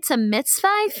Judaism, it's a mitzvah,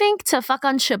 I think, to fuck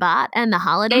on Shabbat and the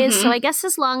holidays. Mm-hmm. So I guess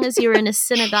as long as you're in a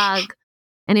synagogue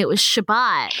and it was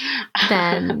Shabbat,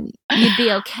 then you'd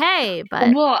be okay.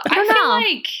 But well, I don't know.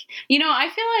 I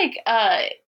feel like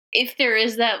if there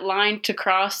is that line to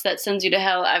cross that sends you to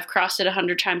hell, I've crossed it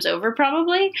 100 times over,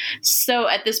 probably. So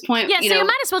at this point, you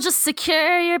might as well just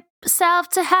secure yourself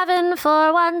to heaven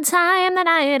for one time. The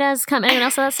night has come. Anyone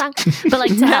else know that song? But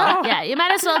like to hell, yeah. You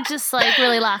might as well just like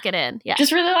really lock it in. Yeah,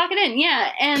 just really lock it in.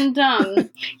 Yeah, and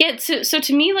So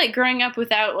to me, like growing up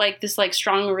without like this like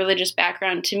strong religious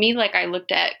background, to me, like I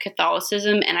looked at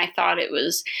Catholicism and I thought it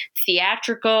was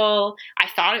theatrical. I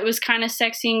thought it was kind of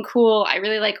sexy and cool. I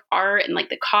really like art and like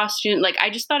the costume. Like I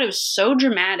just thought it was so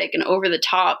dramatic and over the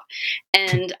top,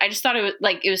 and I just thought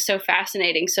it was so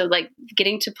fascinating. So like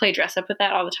getting to play dress up with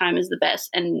that all the time is the best.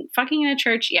 And fucking in a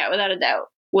church, yeah, without a doubt,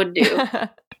 would do.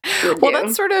 Well,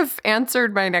 that sort of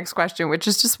answered my next question, which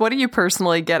is just, what do you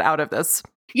personally get out of this?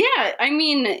 Yeah, I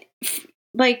mean,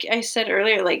 like I said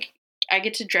earlier, like I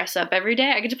get to dress up every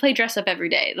day. I get to play dress up every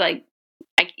day. Like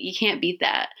you can't beat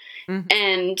that. Mm-hmm.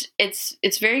 And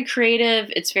it's very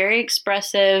creative. It's very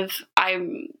expressive.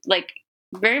 I'm like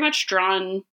very much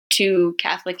drawn to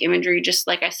Catholic imagery, just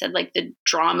like I said, like the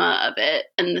drama of it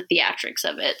and the theatrics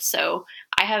of it. So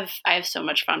I have so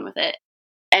much fun with it.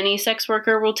 Any sex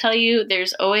worker will tell you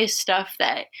there's always stuff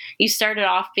that you started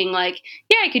off being like,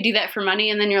 yeah, I could do that for money.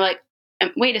 And then you're like,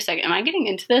 wait a second, am I getting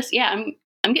into this? Yeah,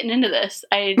 I'm getting into this.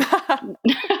 Have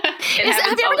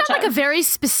you ever done like a very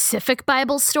specific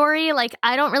Bible story? Like,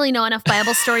 I don't really know enough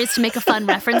Bible stories to make a fun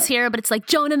reference here, but it's like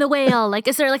Jonah and the whale. Like,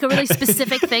 is there like a really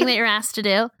specific thing that you're asked to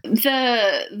do?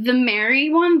 The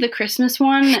Mary one, the Christmas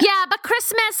one. Yeah, but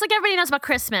Christmas, like everybody knows about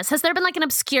Christmas. Has there been like an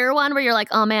obscure one where you're like,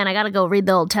 oh man, I got to go read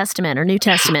the Old Testament or New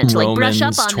Testament to like brush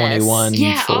up on 21, this?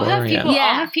 Yeah, I'll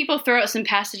have people throw out some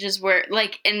passages where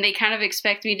like, and they kind of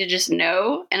expect me to just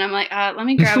know, and I'm like, let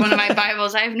me grab one of my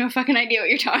Bibles. I have no fucking idea what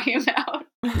you're talking about.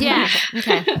 Yeah.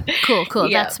 Okay. Cool.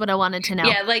 Yeah. That's what I wanted to know.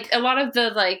 Yeah. Like a lot of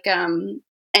the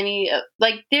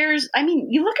there's, I mean,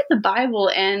 you look at the Bible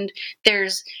and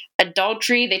there's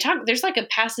adultery. There's like a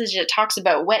passage that talks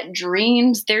about wet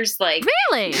dreams. There's like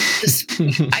Really?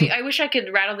 I wish I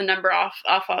could rattle the number off the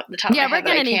top of my Yeah, head. we're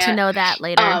but I gonna need to can't. know that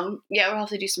later. Yeah, we'll have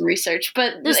to do some research.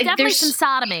 But There's like, definitely some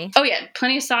sodomy. Oh yeah,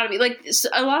 plenty of sodomy. Like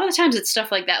a lot of the times it's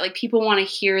stuff like that. Like people want to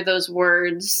hear those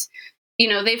words.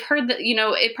 They've heard that.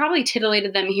 It probably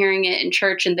titillated them hearing it in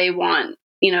church, and they want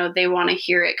to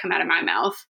hear it come out of my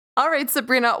mouth. All right,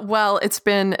 Sabrina. Well, it's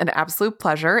been an absolute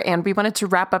pleasure. And we wanted to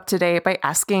wrap up today by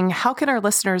asking, how can our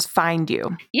listeners find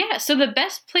you? Yeah, so the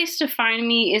best place to find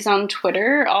me is on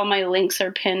Twitter. All my links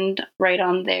are pinned right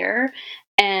on there.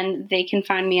 And they can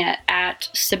find me at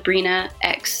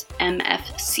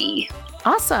SabrinaXMFC.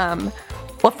 Awesome.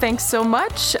 Well, thanks so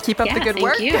much. Keep up the good thank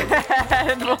work. you.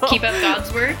 And we'll- Keep up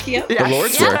God's work. Yep. Yes. The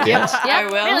Lord's work, yes. Yeah, I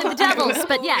will. Really the devil's,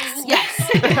 but yes.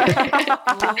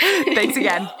 Thanks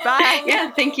again. Bye. Yeah,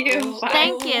 thank you. Bye.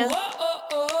 Thank you.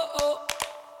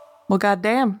 Well,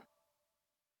 goddamn.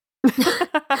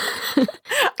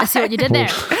 I see what you did there.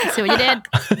 I see what you did.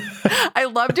 I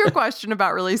loved your question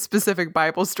about really specific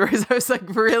Bible stories. I was like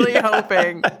really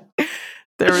hoping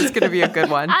there was going to be a good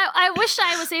one. I wish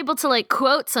I was able to like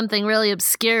quote something really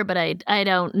obscure, but I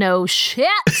don't know shit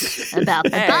about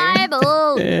the Hey.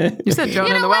 Bible. You said Jonah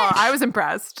You in the know well. what? I was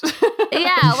impressed.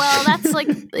 Yeah, well, that's like,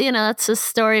 that's a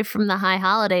story from the high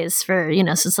holidays for,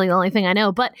 so it's like the only thing I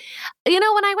know. But, when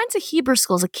I went to Hebrew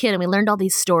school as a kid and we learned all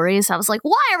these stories, I was like,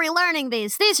 why are we learning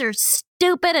these? These are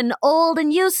stupid and old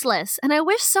and useless. And I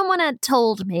wish someone had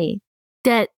told me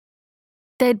that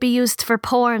they'd be used for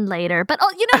porn later. But,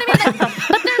 you know what I mean?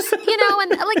 But there's,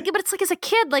 but it's like as a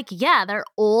kid, like, yeah, they're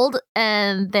old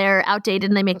and they're outdated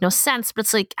and they make no sense. But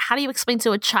it's like, how do you explain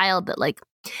to a child that, like,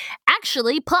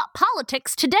 actually,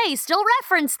 politics today still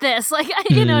reference this? Like,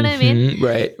 you know what I mean?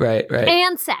 Right.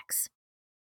 And sex.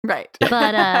 Right. But,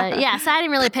 so I didn't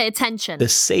really pay attention. The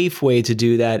safe way to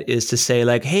do that is to say,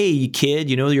 like, hey, kid,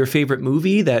 your favorite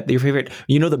movie,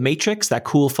 The Matrix, that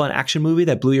cool, fun action movie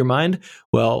that blew your mind?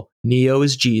 Well, Neo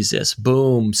is Jesus.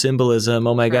 Boom. Symbolism.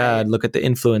 Oh my God. Look at the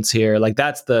influence here. Like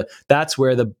that's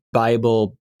where the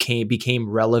Bible became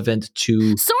relevant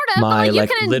to sort of, my but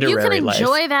like, literary you can life.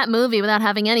 enjoy that movie without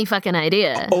having any fucking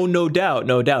idea. Oh, no doubt.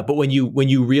 But when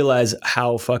you realize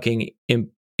how fucking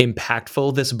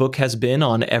impactful this book has been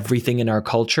on everything in our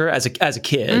culture as a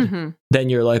kid, then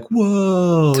you're like,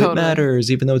 whoa, Totally. It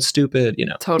matters, even though it's stupid,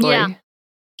 Totally. Yeah.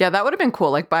 Yeah, that would have been cool,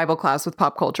 like Bible class with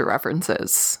pop culture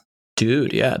references.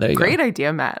 Dude, yeah, there you Great go.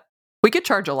 idea, Matt. We could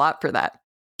charge a lot for that.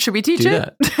 Should we teach Do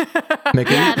it? Make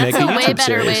Yeah, that's a way YouTube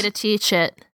better way series. to teach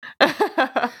it. Well,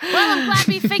 I'm glad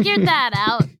we figured that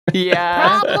out.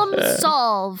 Yeah. Problem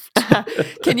solved.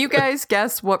 Can you guys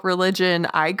guess what religion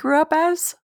I grew up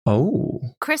as? Oh,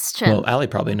 Christian. well, Allie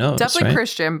probably knows. Definitely right?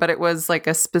 Christian, but it was like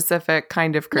a specific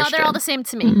kind of No, Christian. they're all the same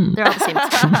to me. They're all the same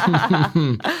to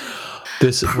me.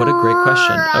 What a great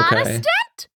question. Okay.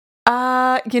 Protestant?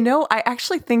 I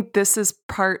actually think this is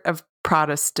part of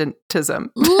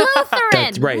Protestantism. Lutheran.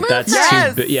 That's right. That's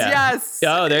Yes, yeah. yes.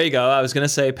 Oh, there you go. I was gonna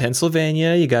say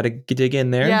Pennsylvania. You got to dig in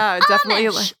there. Yeah, definitely.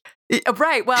 Amish.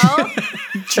 Right. Well,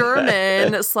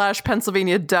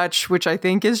 German/Pennsylvania Dutch, which I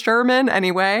think is German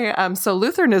anyway. So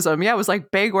Lutheranism, was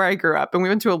like big where I grew up, and we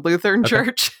went to a Lutheran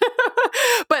church.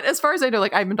 But as far as I know,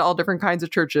 like I've been to all different kinds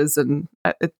of churches, and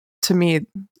to me,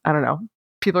 I don't know.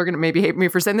 People are going to maybe hate me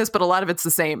for saying this, but a lot of it's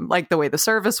the same. Like the way the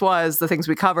service was, the things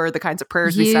we covered, the kinds of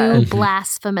prayers we You said.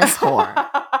 blasphemous whore.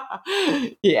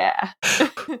 Yeah.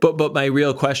 But my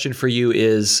real question for you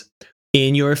is,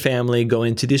 in your family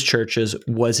going to these churches,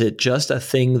 was it just a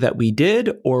thing that we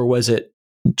did, or was it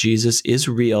Jesus is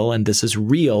real and this is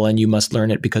real and you must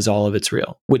learn it because all of it's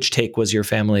real? Which take was your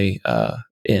family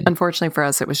in? Unfortunately for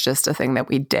us, it was just a thing that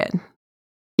we did.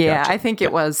 Yeah, Gotcha. I think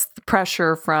it was the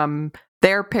pressure from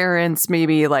their parents,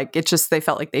 maybe like it just, they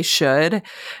felt like they should.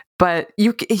 But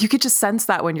you could just sense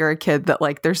that when you're a kid that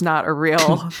like there's not a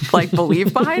real like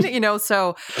belief behind it,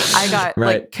 So I got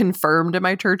Right. like confirmed in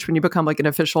my church when you become like an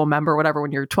official member, whatever,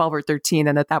 when you're 12 or 13.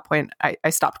 And at that point, I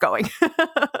stopped going.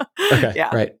 Okay,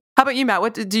 Yeah. right. How about you, Matt?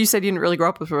 What did you say? You didn't really grow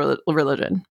up with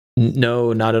religion?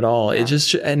 No, not at all. Yeah. It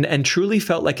just and truly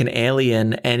felt like an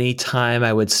alien anytime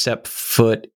I would step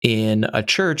foot in a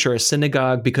church or a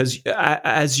synagogue, because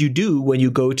as you do when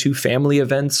you go to family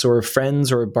events or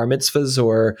friends or bar mitzvahs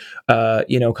or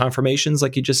confirmations,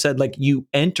 like you just said, like you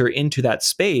enter into that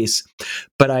space.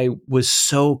 But I was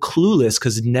so clueless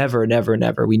because never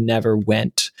we never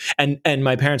went, and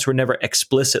my parents were never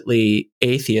explicitly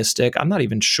atheistic. I'm not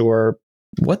even sure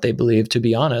what they believed, to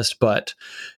be honest, but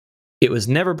it was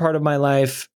never part of my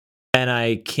life. And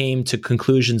I came to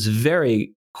conclusions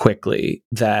very quickly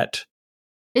that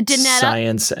It didn't add up.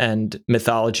 Science and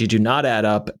mythology do not add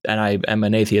up, and I am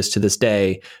an atheist to this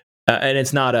day. And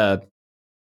it's not a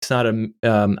I don't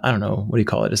know, what do you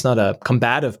call it? It's not a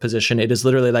combative position. It is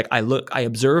literally like I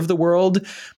observe the world.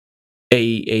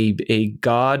 A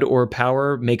god or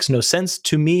power makes no sense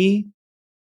to me,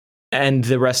 and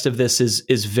the rest of this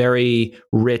is very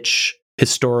rich,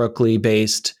 historically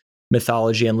based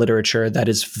mythology and literature that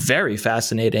is very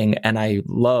fascinating, and I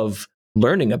love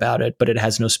learning about it, but it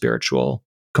has no spiritual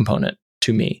component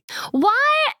to me.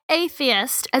 Why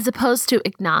atheist as opposed to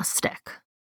agnostic?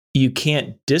 You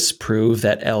can't disprove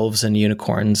that elves and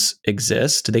unicorns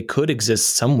exist. They could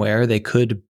exist somewhere. They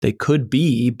could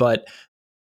be, but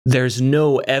there's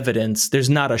no evidence. There's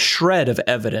not a shred of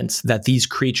evidence that these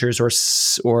creatures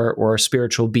or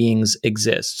spiritual beings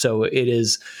exist. So it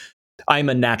is. I'm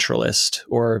a naturalist,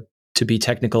 or to be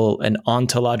technical, an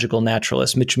ontological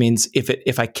naturalist, which means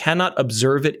if I cannot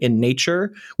observe it in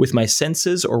nature with my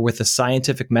senses or with a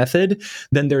scientific method,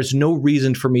 then there's no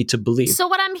reason for me to believe. So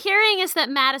what I'm hearing is that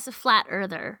Matt is a flat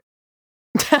earther.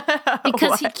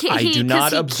 Because he can't. I do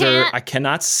not observe. I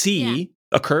cannot see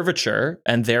a curvature,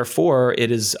 and therefore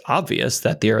it is obvious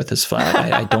that the Earth is flat.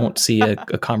 I don't see a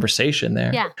conversation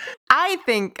there. Yeah.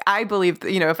 I believe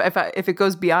that, if it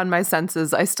goes beyond my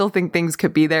senses, I still think things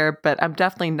could be there, but I'm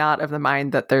definitely not of the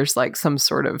mind that there's like some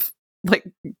sort of like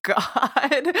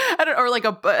God, or like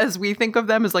as we think of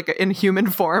them as like in human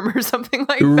form or something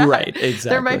like that. Right, exactly.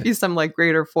 There might be some like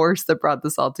greater force that brought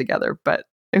this all together, but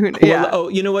Well, oh,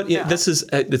 you know what? Yeah. This is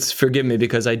forgive me,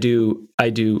 because I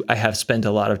have spent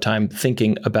a lot of time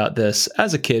thinking about this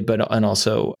as a kid, and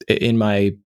also in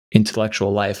my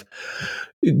intellectual life.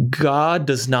 God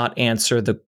does not answer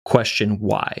the question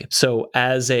why. So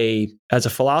as a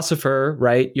philosopher,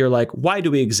 right, you're like, why do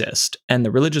we exist? And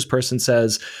the religious person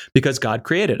says, because God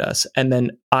created us. And then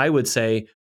I would say,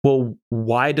 well,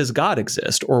 why does God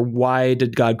exist? Or why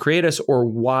did God create us? Or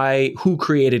who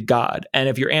created God? And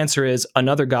if your answer is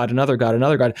another God,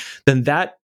 then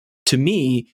that to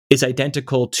me is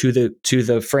identical to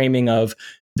the framing of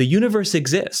the universe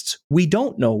exists. We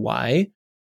don't know why.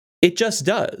 It just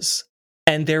does.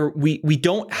 And we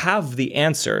don't have the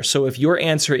answer. So if your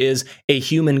answer is a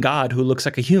human God who looks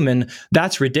like a human,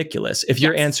 that's ridiculous. If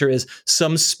your answer is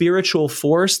some spiritual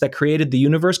force that created the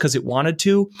universe because it wanted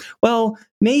to, well,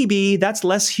 maybe that's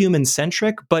less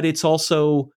human-centric, but it's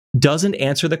also doesn't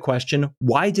answer the question,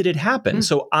 why did it happen?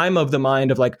 So I'm of the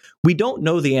mind of like, we don't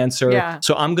know the answer,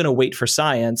 so I'm going to wait for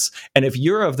science. And if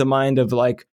you're of the mind of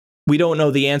like, we don't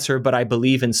know the answer, but I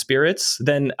believe in spirits,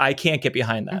 then I can't get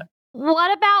behind that.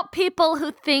 What about people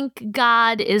who think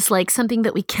God is like something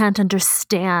that we can't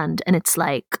understand and it's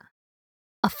like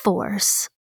a force?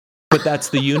 But that's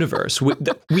the universe.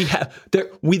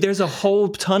 There's a whole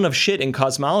ton of shit in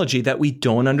cosmology that we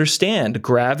don't understand.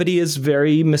 Gravity is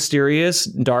very mysterious,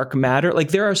 dark matter.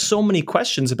 Like there are so many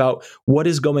questions about what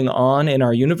is going on in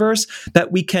our universe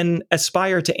that we can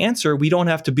aspire to answer. We don't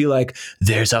have to be like,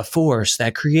 there's a force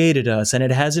that created us and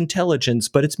it has intelligence,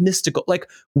 but it's mystical. Like,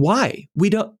 why?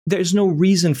 There's no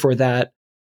reason for that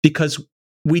because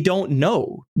we don't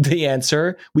know the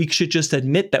answer. We should just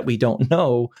admit that we don't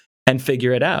know and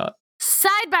figure it out.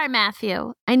 Sidebar,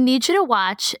 Matthew, I need you to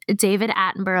watch David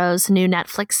Attenborough's new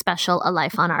Netflix special, A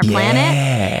Life on Our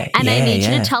Planet. And I need you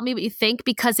to tell me what you think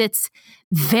because it's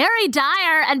very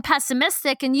dire and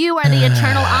pessimistic, and you are the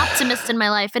eternal optimist in my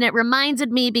life. And it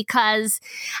reminded me because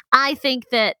I think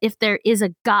that if there is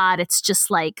a God, it's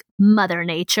just like Mother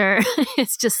Nature.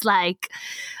 It's just like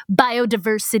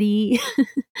biodiversity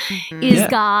is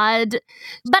God.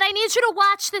 But I need you to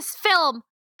watch this film.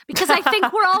 Because I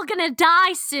think we're all going to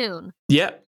die soon.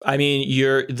 Yeah. I mean,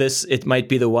 it might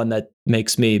be the one that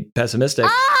makes me pessimistic.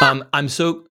 I'm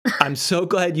so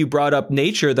glad you brought up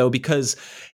nature though, because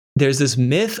there's this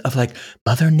myth of like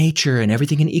Mother Nature and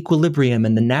everything in equilibrium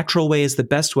and the natural way is the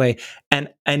best way.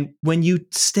 And when you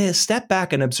step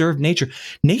back and observe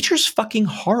nature's fucking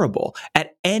horrible.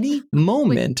 At any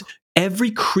moment,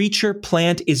 every creature,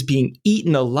 plant is being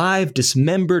eaten alive,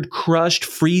 dismembered, crushed,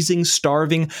 freezing,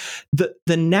 starving.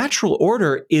 The natural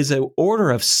order is an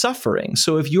order of suffering.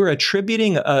 So if you're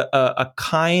attributing a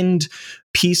kind,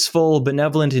 peaceful,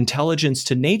 benevolent intelligence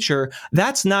to nature,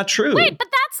 that's not true. Wait, but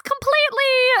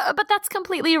that's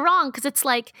completely wrong because it's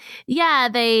like, yeah,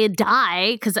 they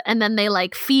die and then they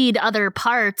like feed other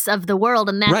parts of the world,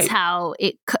 and that's how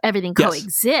everything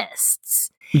coexists.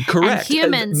 Correct. And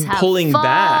humans have pulling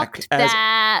back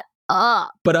that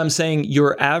up. But I'm saying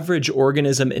your average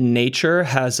organism in nature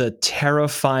has a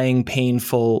terrifying,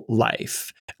 painful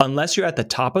life. Unless you're at the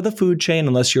top of the food chain,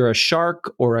 unless you're a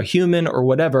shark or a human or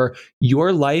whatever,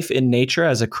 your life in nature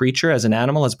as a creature, as an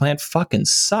animal, as a plant fucking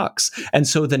sucks. And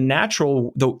so the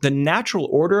natural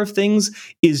order of things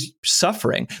is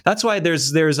suffering. That's why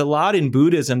there's a lot in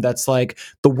Buddhism that's like,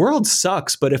 the world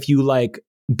sucks, but if you like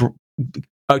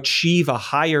achieve a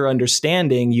higher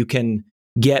understanding, you can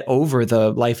get over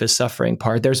the life is suffering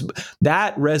part.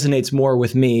 That resonates more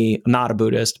with me. I'm not a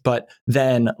Buddhist, but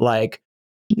then like,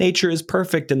 nature is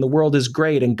perfect and the world is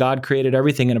great and God created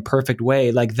everything in a perfect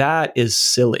way. Like that is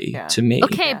silly to me.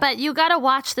 Okay, but you got to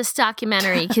watch this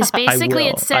documentary because basically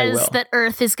it says that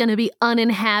Earth is going to be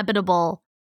uninhabitable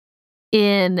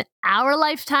in our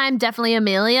lifetime, definitely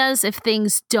Amelia's, if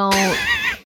things don't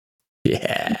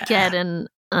get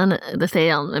if they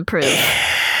don't improve.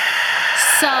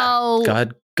 So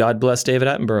God bless David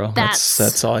Attenborough.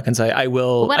 That's all I can say. I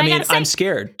will. I'm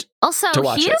scared. Also, to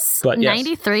watch he's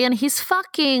 93 and he's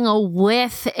fucking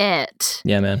with it.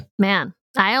 Yeah, man. Man,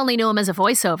 I only knew him as a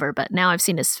voiceover, but now I've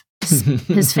seen his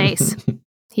face.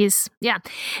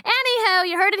 Anywho,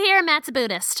 you heard it here. Matt's a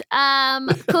Buddhist.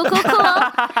 Cool.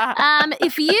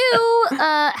 If you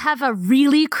have a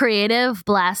really creative,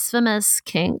 blasphemous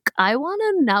kink, I want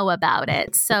to know about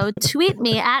it. So tweet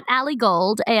me at Allie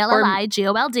Gold,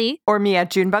 ALLIGOLD. Or me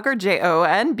at Junebugger,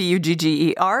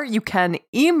 JONBUGGER. You can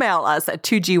email us at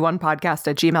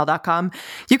 2G1podcast@gmail.com.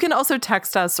 You can also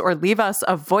text us or leave us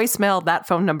a voicemail. That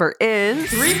phone number is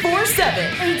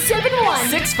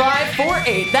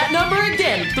 347-871-6548. That number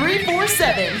again,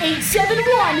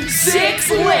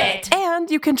 347-871-6LIT.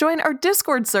 And you can join our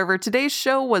Discord server. Today's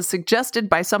show was suggested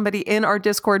by somebody in our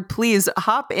Discord. Please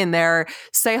hop in there.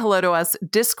 Say hello to us.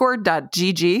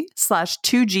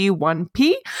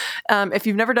 Discord.gg/2G1P. If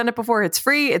you've never done it before, it's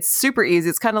free. It's super easy.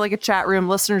 It's kind of like a chat room.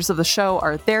 Listeners of the show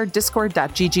are there.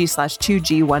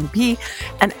 Discord.gg/2G1P.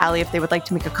 And Allie, if they would like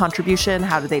to make a contribution,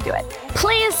 how do they do it?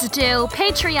 Please do.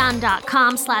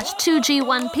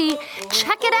 Patreon.com/2G1P.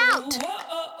 Check it out.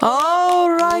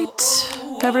 All right,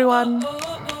 everyone.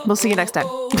 We'll see you next time.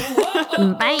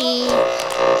 Bye.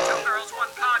 Two Girls,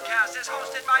 One Podcast is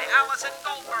hosted by Allison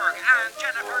Goldberg and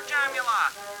Jennifer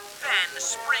Jamula. Then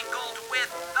sprinkled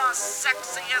with the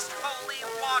sexiest holy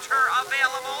water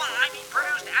available.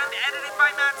 Produced and edited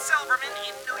by Matt Silverman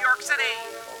in New York City.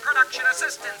 Production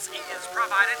assistance is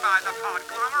provided by the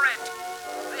Podglomerate.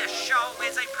 This show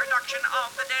is a production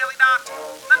of The Daily Dot,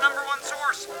 the #1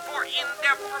 source for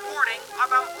in-depth reporting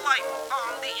about life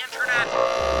on the internet.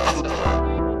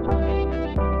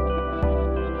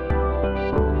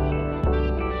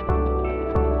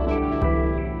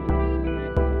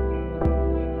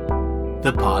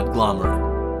 The Podglomerate.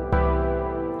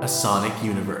 A sonic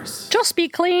universe. Just be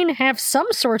clean, have some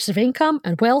source of income,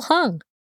 and well hung.